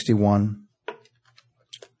Isaiah 61,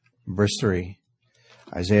 verse 3,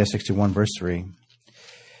 Isaiah 61, verse 3,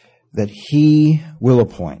 that he will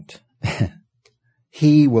appoint,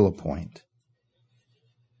 he will appoint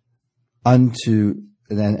unto,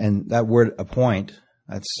 and that word appoint,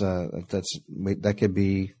 that could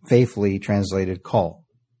be faithfully translated call.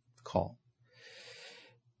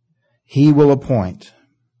 He will appoint.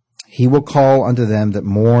 He will call unto them that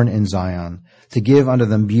mourn in Zion, to give unto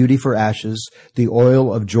them beauty for ashes, the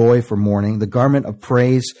oil of joy for mourning, the garment of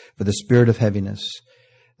praise for the spirit of heaviness,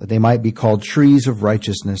 that they might be called trees of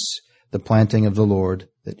righteousness, the planting of the Lord,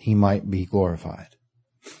 that he might be glorified.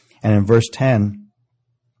 And in verse 10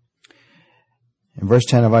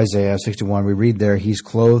 of Isaiah 61, we read there, he's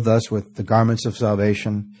clothed us with the garments of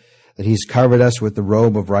salvation, that he's covered us with the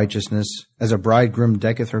robe of righteousness, as a bridegroom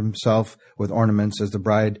decketh himself with ornaments, as the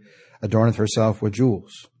bride adorneth herself with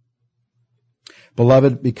jewels.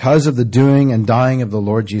 Beloved, because of the doing and dying of the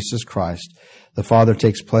Lord Jesus Christ, the Father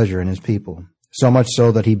takes pleasure in his people, so much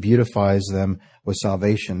so that he beautifies them with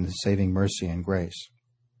salvation, saving mercy and grace.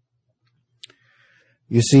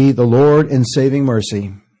 You see, the Lord in saving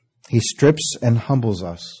mercy, he strips and humbles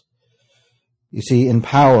us. You see, in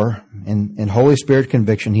power, in Holy Spirit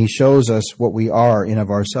conviction, he shows us what we are in of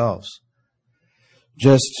ourselves.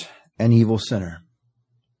 Just an evil sinner.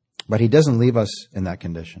 But he doesn't leave us in that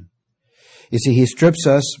condition. You see, he strips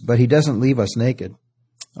us, but he doesn't leave us naked.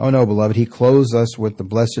 Oh no, beloved, he clothes us with the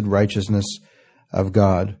blessed righteousness of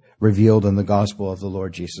God revealed in the gospel of the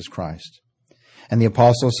Lord Jesus Christ. And the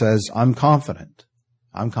apostle says, I'm confident.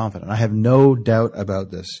 I have no doubt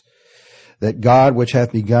about this, that God, which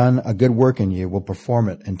hath begun a good work in you, will perform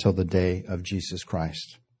it until the day of Jesus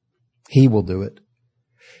Christ. He will do it.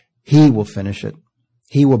 He will finish it.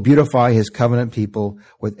 He will beautify his covenant people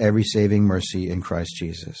with every saving mercy in Christ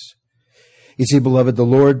Jesus. You see, beloved, the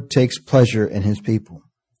Lord takes pleasure in his people.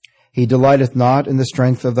 He delighteth not in the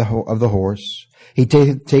strength of the horse. He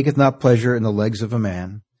taketh not pleasure in the legs of a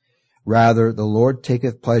man. Rather, the Lord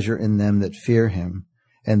taketh pleasure in them that fear him,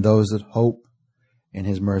 and those that hope in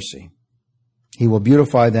his mercy. He will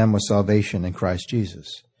beautify them with salvation in Christ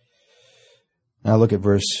Jesus. Now look at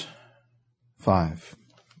verse 5.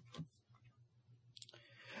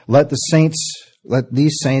 Let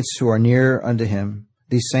these saints who are near unto him,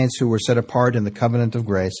 these saints who were set apart in the covenant of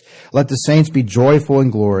grace, let the saints be joyful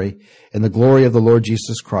in the glory of the Lord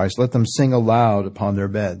Jesus Christ. Let them sing aloud upon their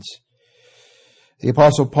beds. The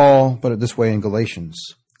Apostle Paul put it this way in Galatians: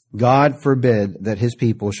 God forbid that his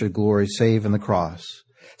people should glory save in the cross,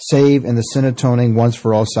 save in the sin-atoning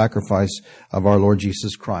once-for-all sacrifice of our Lord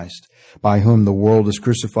Jesus Christ, by whom the world is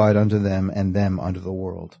crucified unto them, and them unto the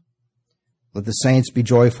world. Let the saints be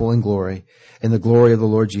joyful in the glory of the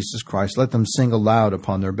Lord Jesus Christ. Let them sing aloud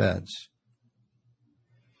upon their beds.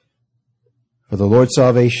 For the Lord's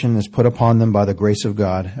salvation is put upon them by the grace of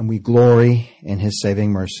God, and we glory in his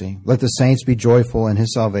saving mercy. Let the saints be joyful in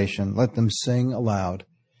his salvation. Let them sing aloud.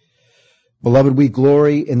 Beloved, we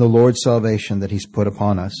glory in the Lord's salvation that he's put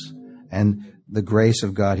upon us, and the grace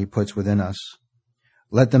of God he puts within us.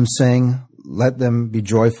 Let them sing. Let them be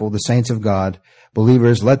joyful, the saints of God.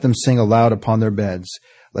 Believers, let them sing aloud upon their beds.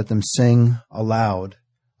 Let them sing aloud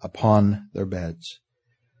upon their beds.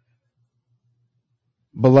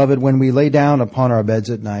 Beloved, when we lay down upon our beds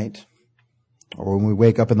at night, or when we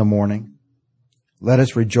wake up in the morning, let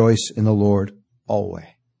us rejoice in the Lord always.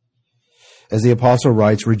 As the apostle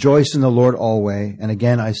writes, rejoice in the Lord always. And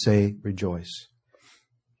again, I say rejoice.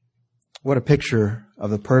 What a picture of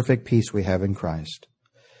the perfect peace we have in Christ.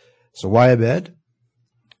 So why a bed?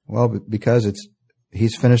 Well, because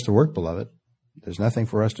he's finished the work, beloved. There's nothing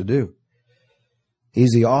for us to do.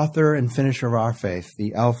 He's the author and finisher of our faith,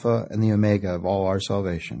 the Alpha and the Omega of all our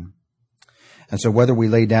salvation. And so whether we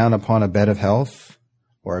lay down upon a bed of health,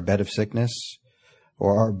 or a bed of sickness,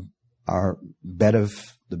 or the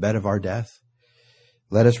bed of our death,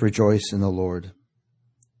 let us rejoice in the Lord.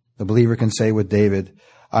 The believer can say with David,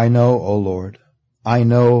 I know, O Lord, I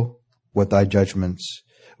know what thy judgments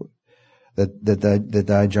that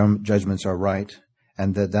thy judgments are right,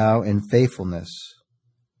 and that thou in faithfulness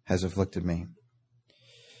has afflicted me.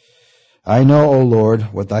 I know, O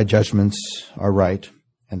Lord, what thy judgments are right,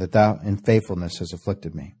 and that thou in faithfulness has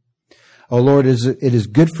afflicted me. O Lord, it is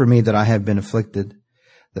good for me that I have been afflicted,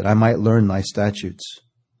 that I might learn thy statutes.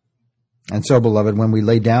 And so, beloved, when we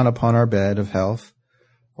lay down upon our bed of health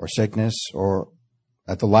or sickness, or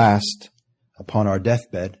at the last upon our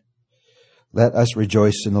deathbed, let us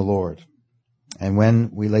rejoice in the Lord. And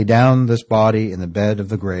when we lay down this body in the bed of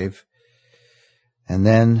the grave, and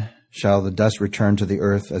then shall the dust return to the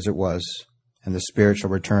earth as it was, and the spirit shall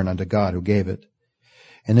return unto God who gave it.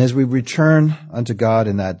 And as we return unto God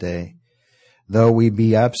in that day, though we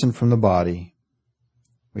be absent from the body,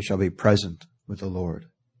 we shall be present with the Lord.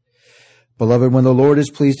 Beloved, when the Lord is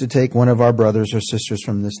pleased to take one of our brothers or sisters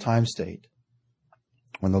from this time state,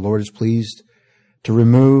 when the Lord is pleased to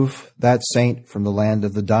remove that saint from the land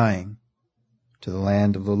of the dying to the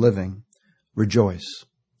land of the living, rejoice.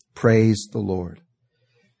 Praise the Lord.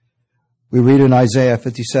 We read in Isaiah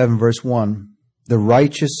 57 verse 1, the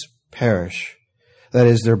righteous perish, that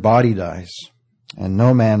is, their body dies, and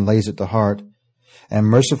no man lays it to heart, and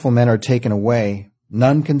merciful men are taken away,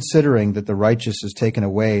 none considering that the righteous is taken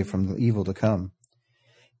away from the evil to come.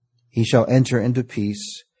 He shall enter into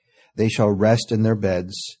peace, they shall rest in their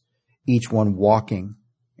beds, each one walking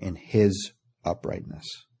in his uprightness.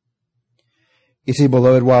 You see,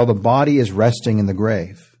 beloved, while the body is resting in the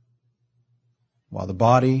grave,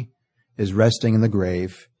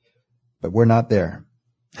 but we're not there.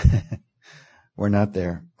 We're not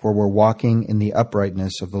there, for we're walking in the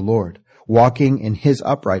uprightness of the Lord, walking in his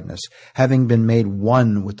uprightness, having been made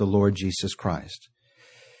one with the Lord Jesus Christ.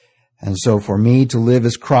 And so for me to live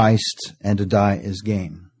is Christ, and to die is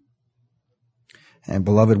gain. And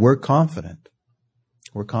beloved, we're confident.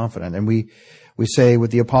 We're confident. And we say with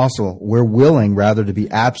the apostle, we're willing rather to be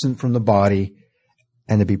absent from the body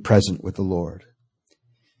and to be present with the Lord.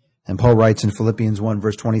 And Paul writes in Philippians 1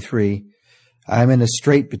 verse 23, I am in a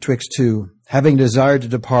strait betwixt two, having desired to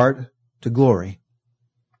depart to glory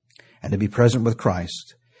and to be present with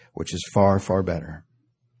Christ, which is far, far better.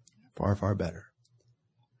 Far, far better.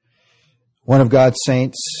 One of God's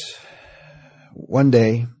saints, one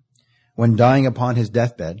day, when dying upon his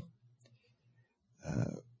deathbed,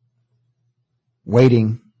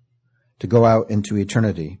 waiting to go out into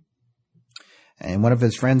eternity, and one of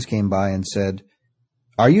his friends came by and said,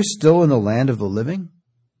 are you still in the land of the living?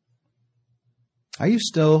 Are you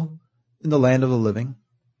still in the land of the living?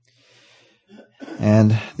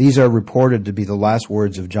 And these are reported to be the last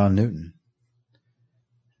words of John Newton.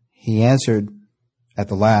 He answered at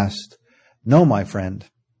the last, no, my friend,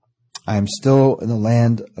 I am still in the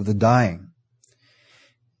land of the dying.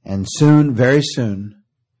 And soon, very soon,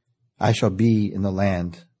 I shall be in the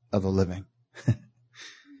land of the living.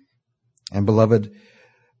 And beloved,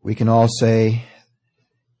 we can all say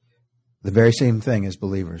The very same thing as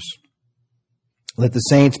believers. Let the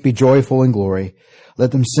saints be joyful in glory.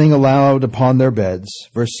 Let them sing aloud upon their beds.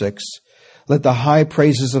 Verse 6. Let the high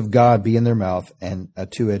praises of God be in their mouth and a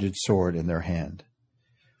two-edged sword in their hand.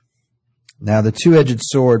 Now the two-edged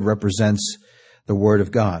sword represents the word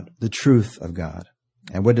of God, the truth of God.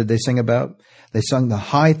 And what did they sing about? They sung the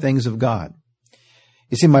high things of God.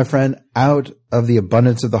 You see, my friend, out of the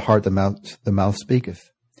abundance of the heart, the mouth speaketh.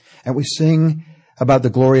 And we sing about the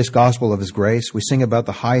glorious gospel of his grace. We sing about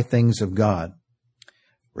the high things of God.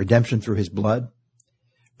 Redemption through his blood,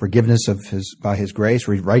 forgiveness by his grace,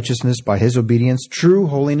 righteousness by his obedience, true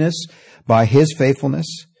holiness by his faithfulness.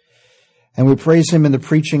 And we praise him in the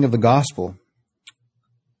preaching of the gospel.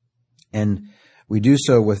 And we do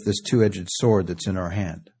so with this two-edged sword that's in our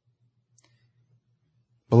hand.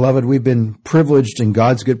 Beloved, we've been privileged in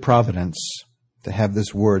God's good providence to have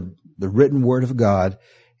this word, the written word of God,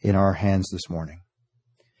 in our hands this morning.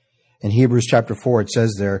 In Hebrews chapter 4, it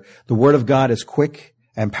says there, the word of God is quick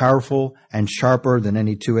and powerful and sharper than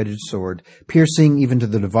any two-edged sword, piercing even to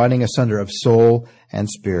the dividing asunder of soul and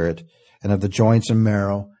spirit, and of the joints and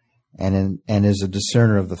marrow, and is a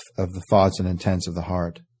discerner of the thoughts and intents of the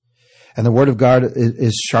heart. And the word of God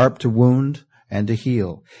is sharp to wound and to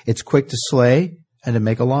heal. It's quick to slay and to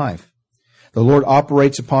make alive. The Lord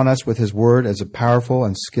operates upon us with his word as a powerful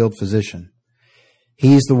and skilled physician.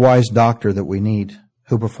 He's the wise doctor that we need,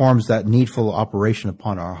 who performs that needful operation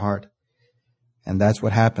upon our heart. And that's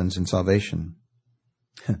what happens in salvation.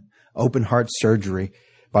 Open heart surgery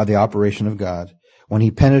by the operation of God. When he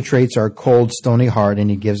penetrates our cold, stony heart and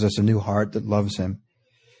he gives us a new heart that loves him.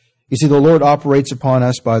 You see, the Lord operates upon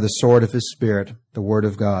us by the sword of his Spirit, the word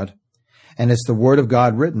of God. And it's the word of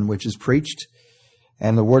God written, which is preached,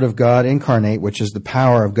 and the word of God incarnate, which is the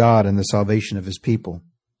power of God and the salvation of his people.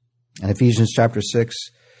 In Ephesians chapter 6,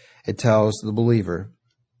 it tells the believer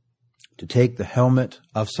to take the helmet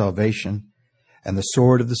of salvation and the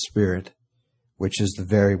sword of the Spirit, which is the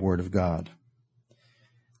very word of God.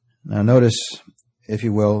 Now notice, if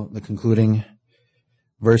you will, the concluding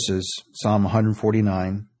verses, Psalm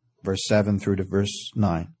 149, verse 7 through to verse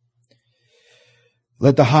 9.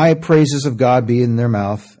 Let the high praises of God be in their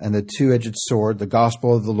mouth, and the two-edged sword, the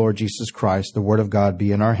gospel of the Lord Jesus Christ, the word of God,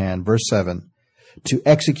 be in our hand. Verse 7, to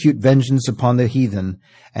execute vengeance upon the heathen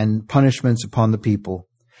and punishments upon the people,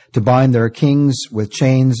 to bind their kings with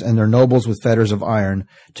chains and their nobles with fetters of iron,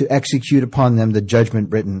 to execute upon them the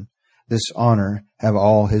judgment written. This honor have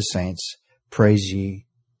all his saints. Praise ye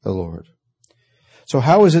the Lord. So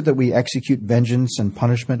how is it that we execute vengeance and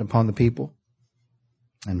punishment upon the people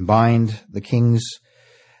and bind the kings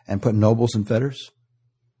and put nobles in fetters?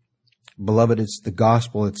 Beloved, it's the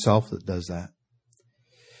gospel itself that does that.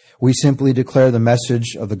 We simply declare the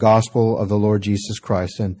message of the gospel of the Lord Jesus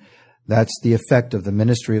Christ, and that's the effect of the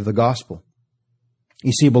ministry of the gospel.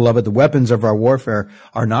 You see, beloved, the weapons of our warfare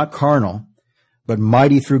are not carnal, but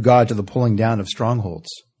mighty through God to the pulling down of strongholds.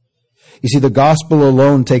 You see, the gospel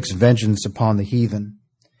alone takes vengeance upon the heathen.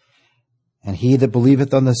 And he that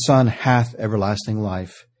believeth on the Son hath everlasting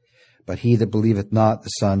life. But he that believeth not the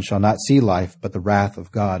Son shall not see life, but the wrath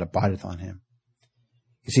of God abideth on him.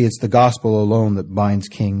 You see, it's the gospel alone that binds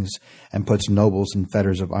kings and puts nobles in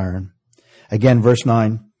fetters of iron. Again, verse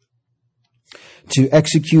 9. To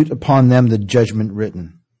execute upon them the judgment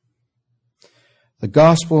written. The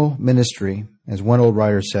gospel ministry, as one old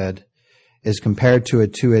writer said, is compared to a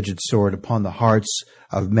two-edged sword upon the hearts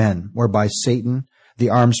of men, whereby Satan, the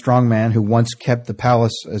armed strong man who once kept the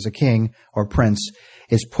palace as a king or prince,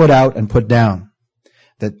 is put out and put down.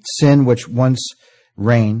 That sin which once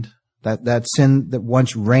reigned, that sin that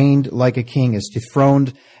once reigned like a king is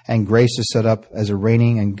dethroned, and grace is set up as a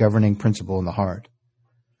reigning and governing principle in the heart.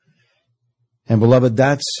 And beloved,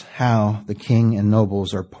 that's how the king and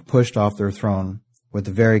nobles are pushed off their throne with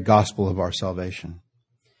the very gospel of our salvation.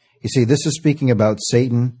 You see, this is speaking about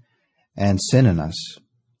Satan and sin in us,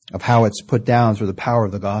 of how it's put down through the power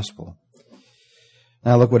of the gospel.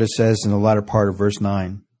 Now look what it says in the latter part of verse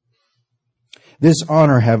 9. This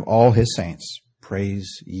honor have all his saints.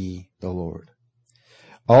 Praise ye the Lord.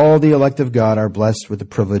 All the elect of God are blessed with the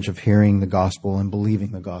privilege of hearing the gospel and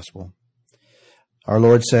believing the gospel. Our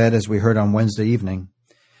Lord said, as we heard on Wednesday evening,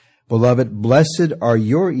 Beloved, blessed are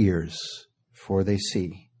your ears, for they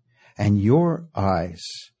see, and your eyes,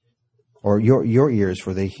 or your ears,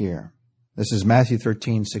 for they hear. This is Matthew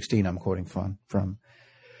 13:16 I'm quoting from.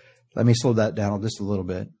 Let me slow that down just a little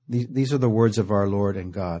bit. These are the words of our Lord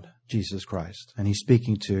and God, Jesus Christ, and he's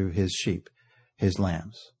speaking to his sheep, his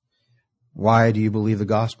lambs. Why do you believe the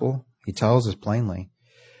gospel? He tells us plainly,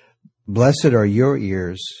 blessed are your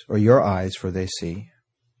ears, or your eyes, for they see.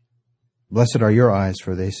 Blessed are your eyes,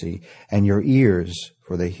 for they see, and your ears,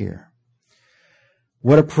 for they hear.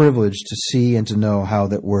 What a privilege to see and to know how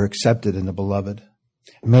that we're accepted in the Beloved,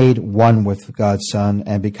 made one with God's Son,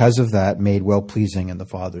 and because of that, made well-pleasing in the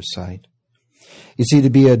Father's sight. You see, to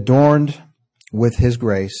be adorned with His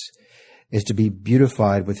grace is to be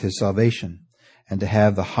beautified with His salvation, and to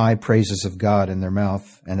have the high praises of God in their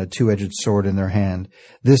mouth and a two-edged sword in their hand.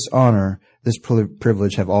 This honor, this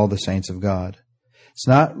privilege have all the saints of God. It's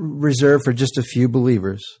not reserved for just a few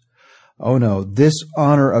believers. Oh no, this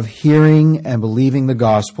honor of hearing and believing the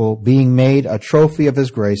gospel, being made a trophy of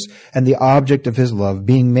His grace and the object of His love,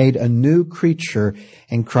 being made a new creature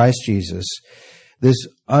in Christ Jesus, this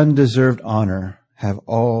undeserved honor have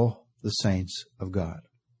all the saints of God.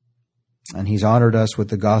 And He's honored us with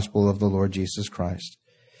the gospel of the Lord Jesus Christ.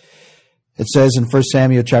 It says in 1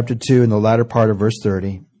 Samuel chapter 2, in the latter part of verse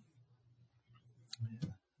 30,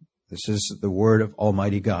 this is the word of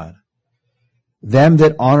Almighty God. Them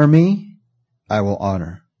that honor me, I will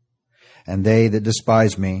honor, and they that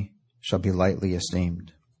despise me shall be lightly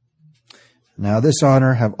esteemed. Now this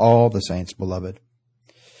honor have all the saints, beloved.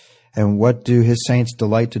 And what do His saints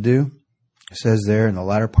delight to do? It says there in the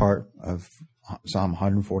latter part of Psalm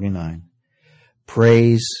 149,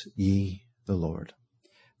 praise ye the Lord.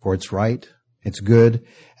 For it's right, it's good,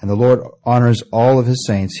 and the Lord honors all of His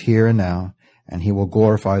saints here and now, and He will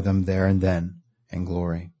glorify them there and then in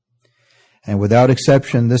glory. And without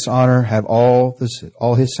exception, this honor have all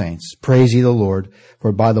His saints. Praise ye the Lord,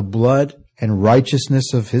 for by the blood and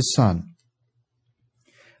righteousness of His Son,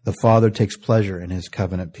 the Father takes pleasure in His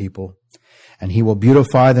covenant people, and He will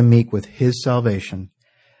beautify the meek with His salvation,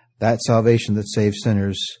 that salvation that saves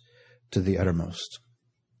sinners to the uttermost.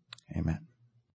 Amen.